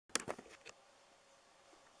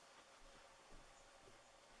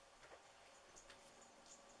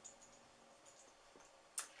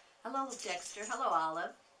Hello, Dexter. Hello,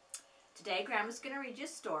 Olive. Today, Grandma's going to read you a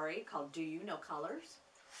story called Do You Know Colors?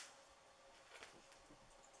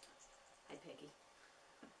 Hi, Piggy.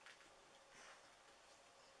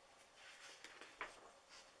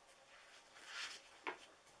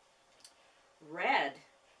 Red.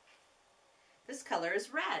 This color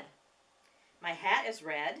is red. My hat is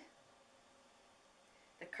red.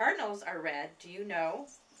 The cardinals are red. Do you know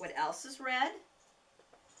what else is red?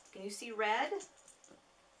 Can you see red?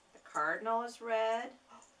 The cardinal is red.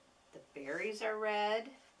 The berries are red.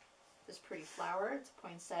 This pretty flower, it's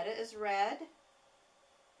poinsettia, is red.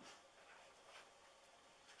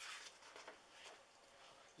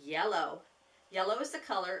 Yellow. Yellow is the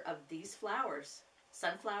color of these flowers.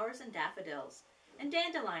 Sunflowers and daffodils and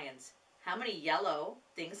dandelions. How many yellow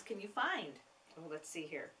things can you find? Oh, let's see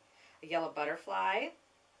here. A yellow butterfly,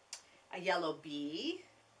 a yellow bee,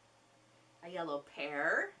 a yellow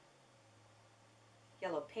pear,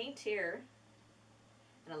 yellow paint here,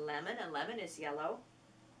 and a lemon. A lemon is yellow.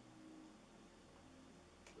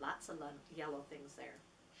 Lots of yellow things there.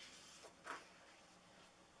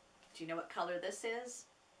 Do you know what color this is?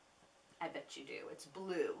 I bet you do. It's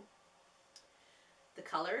blue.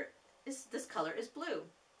 This color is blue.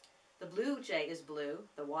 The blue jay is blue.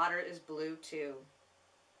 The water is blue too.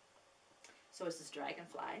 So is this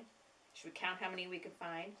dragonfly. Should we count how many we can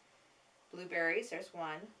find? Blueberries, there's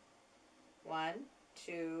one. 1,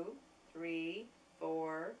 2, 3,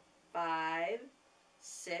 4, 5,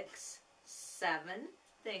 6, 7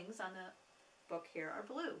 things on the book here are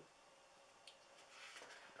blue.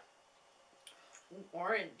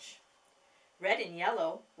 Orange. Red and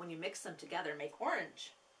yellow, when you mix them together, make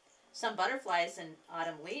orange. Some butterflies and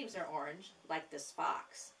autumn leaves are orange, like this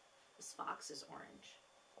fox. This fox is orange.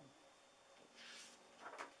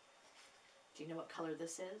 Do you know what color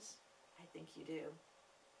this is? I think you do.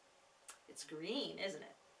 It's green, isn't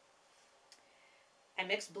it? I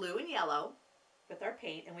mix blue and yellow with our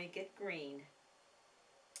paint and we get green.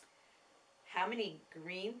 How many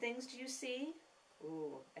green things do you see?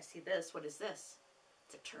 Ooh, I see this. What is this?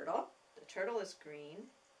 It's a turtle. The turtle is green.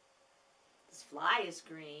 This fly is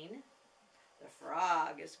green. The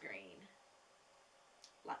frog is green.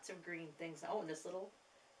 Lots of green things. Oh, and this little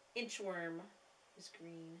inchworm is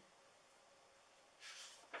green.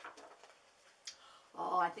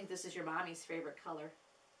 Oh, I think this is your mommy's favorite color.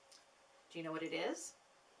 Do you know what it is?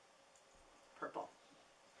 Purple.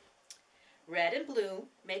 Red and blue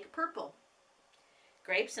make purple.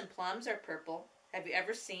 Grapes and plums are purple. Have you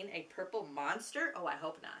ever seen a purple monster? Oh, I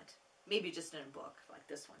hope not. Maybe just in a book like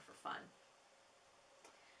this one for fun.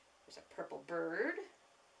 There's a purple bird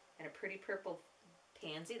and a pretty purple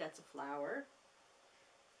pansy. That's a flower.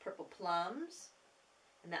 Purple plums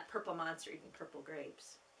and that purple monster eating purple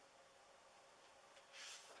grapes.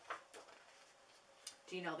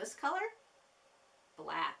 Do you know this color?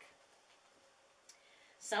 Black.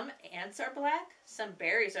 Some ants are black. Some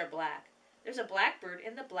berries are black. There's a blackbird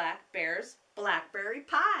in the black bear's blackberry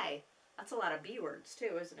pie. That's a lot of B words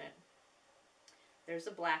too, isn't it? There's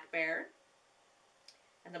a black bear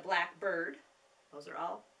and the black bird. Those are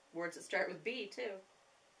all words that start with B too.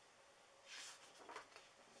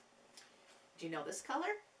 Do you know this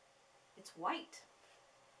color? It's white.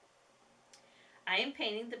 I am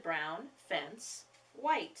painting the brown fence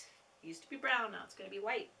white. It used to be brown, now it's going to be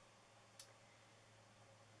white.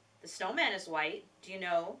 The snowman is white. Do you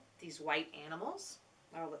know these white animals?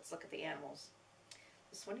 Oh, let's look at the animals.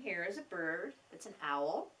 This one here is a bird. It's an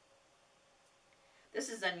owl. This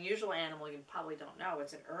is an unusual animal you probably don't know.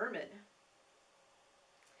 It's an ermine.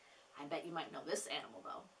 I bet you might know this animal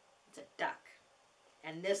though. It's a duck.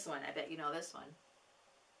 And this one, I bet you know this one.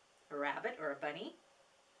 A rabbit or a bunny.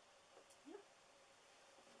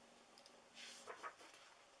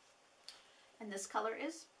 And this color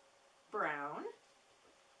is brown.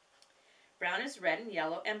 Brown is red and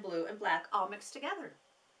yellow and blue and black all mixed together.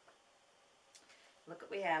 Look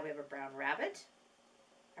what we have. We have a brown rabbit,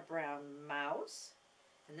 a brown mouse,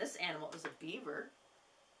 and this animal is a beaver.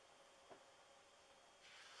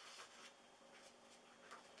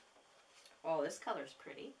 Oh, this color is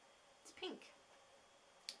pretty. It's pink.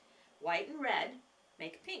 White and red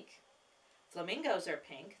make pink. Flamingos are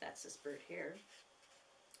pink. That's this bird here.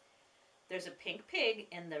 There's a pink pig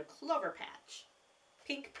in the clover patch.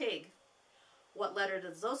 Pink pig. What letter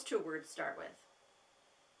does those two words start with?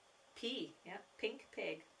 P. Yeah, pink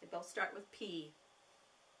pig. They both start with P.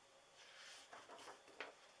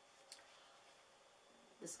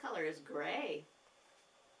 This color is gray.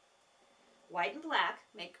 White and black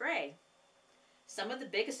make gray. Some of the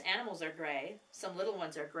biggest animals are gray. Some little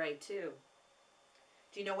ones are gray too.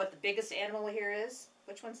 Do you know what the biggest animal here is?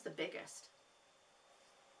 Which one's the biggest?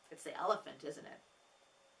 It's the elephant, isn't it?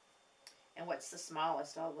 And what's the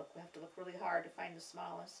smallest? Oh, look, we have to look really hard to find the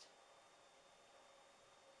smallest.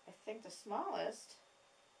 I think the smallest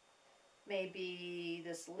may be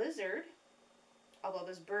this lizard, although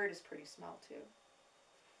this bird is pretty small too.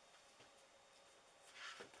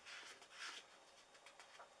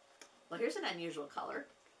 Well, here's an unusual color.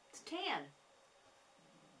 It's tan.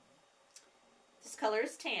 This color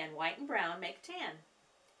is tan. White and brown make tan.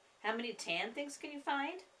 How many tan things can you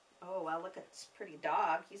find? Oh, well, look at this pretty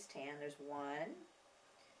dog. He's tan. There's 1,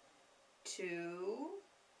 2,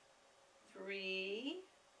 3,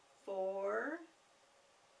 4,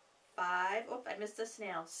 5. Oh, I missed a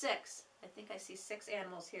snail. 6. I think I see 6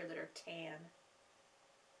 animals here that are tan.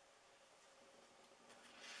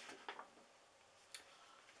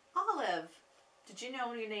 Olive. Did you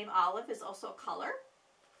know your name Olive is also a color?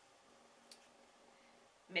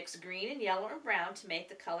 Mix green and yellow and brown to make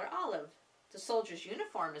the color olive. The soldier's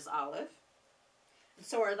uniform is olive, and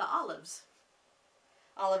so are the olives.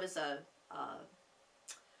 Olive is I'm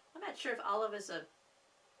not sure if olive is a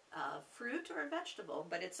fruit or a vegetable,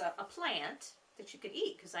 but it's a plant that you could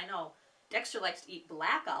eat, because I know Dexter likes to eat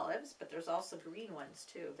black olives, but there's also green ones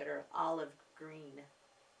too that are olive green.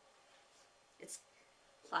 It's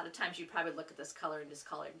a lot of times you probably look at this color and just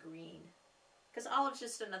call it green, because olive's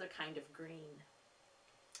just another kind of green.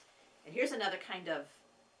 And here's another kind of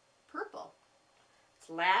purple. It's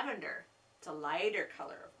lavender. It's a lighter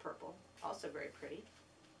color of purple, also very pretty.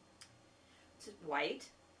 It's white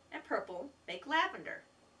and purple make lavender.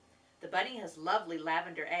 The bunny has lovely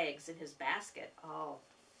lavender eggs in his basket. Oh,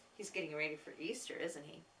 he's getting ready for Easter, isn't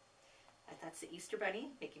he? That's the Easter bunny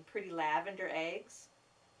making pretty lavender eggs.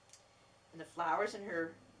 And the flowers in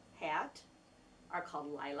her hat are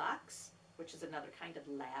called lilacs, which is another kind of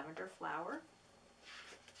lavender flower.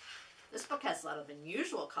 This book has a lot of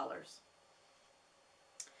unusual colors.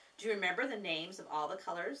 Do you remember the names of all the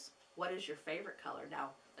colors? What is your favorite color? Now,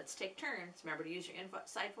 let's take turns. Remember to use your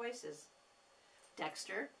inside voices.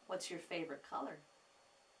 Dexter, what's your favorite color?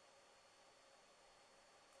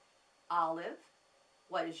 Olive,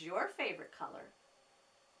 what is your favorite color?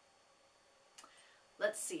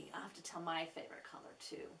 Let's see, I have to tell my favorite color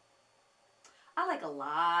too. I like a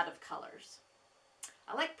lot of colors.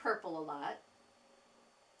 I like purple a lot.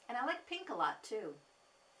 And I like pink a lot too.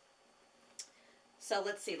 So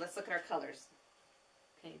let's see, let's look at our colors.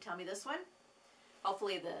 Can you tell me this one?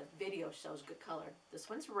 Hopefully the video shows good color. This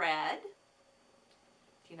one's red.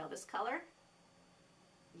 Do you know this color?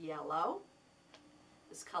 Yellow.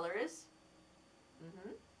 This color is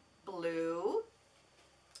blue.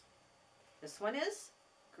 This one is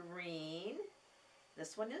green.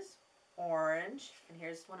 This one is orange. And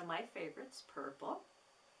here's one of my favorites, purple.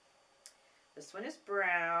 This one is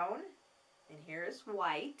brown, and here is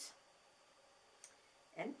white,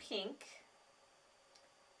 and pink,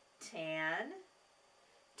 tan.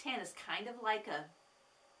 Tan is kind of like a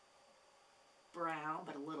brown,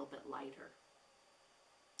 but a little bit lighter.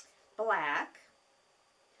 Black,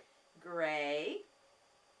 gray,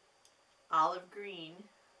 olive green,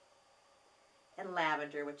 and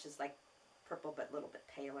lavender, which is like purple, but a little bit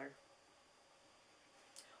paler.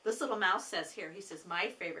 This little mouse says here, he says, my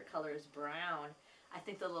favorite color is brown. I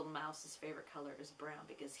think the little mouse's favorite color is brown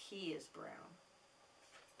because he is brown.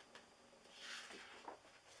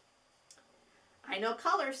 I know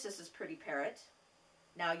colors, says this pretty parrot.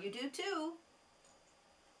 Now you do too.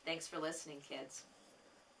 Thanks for listening, kids.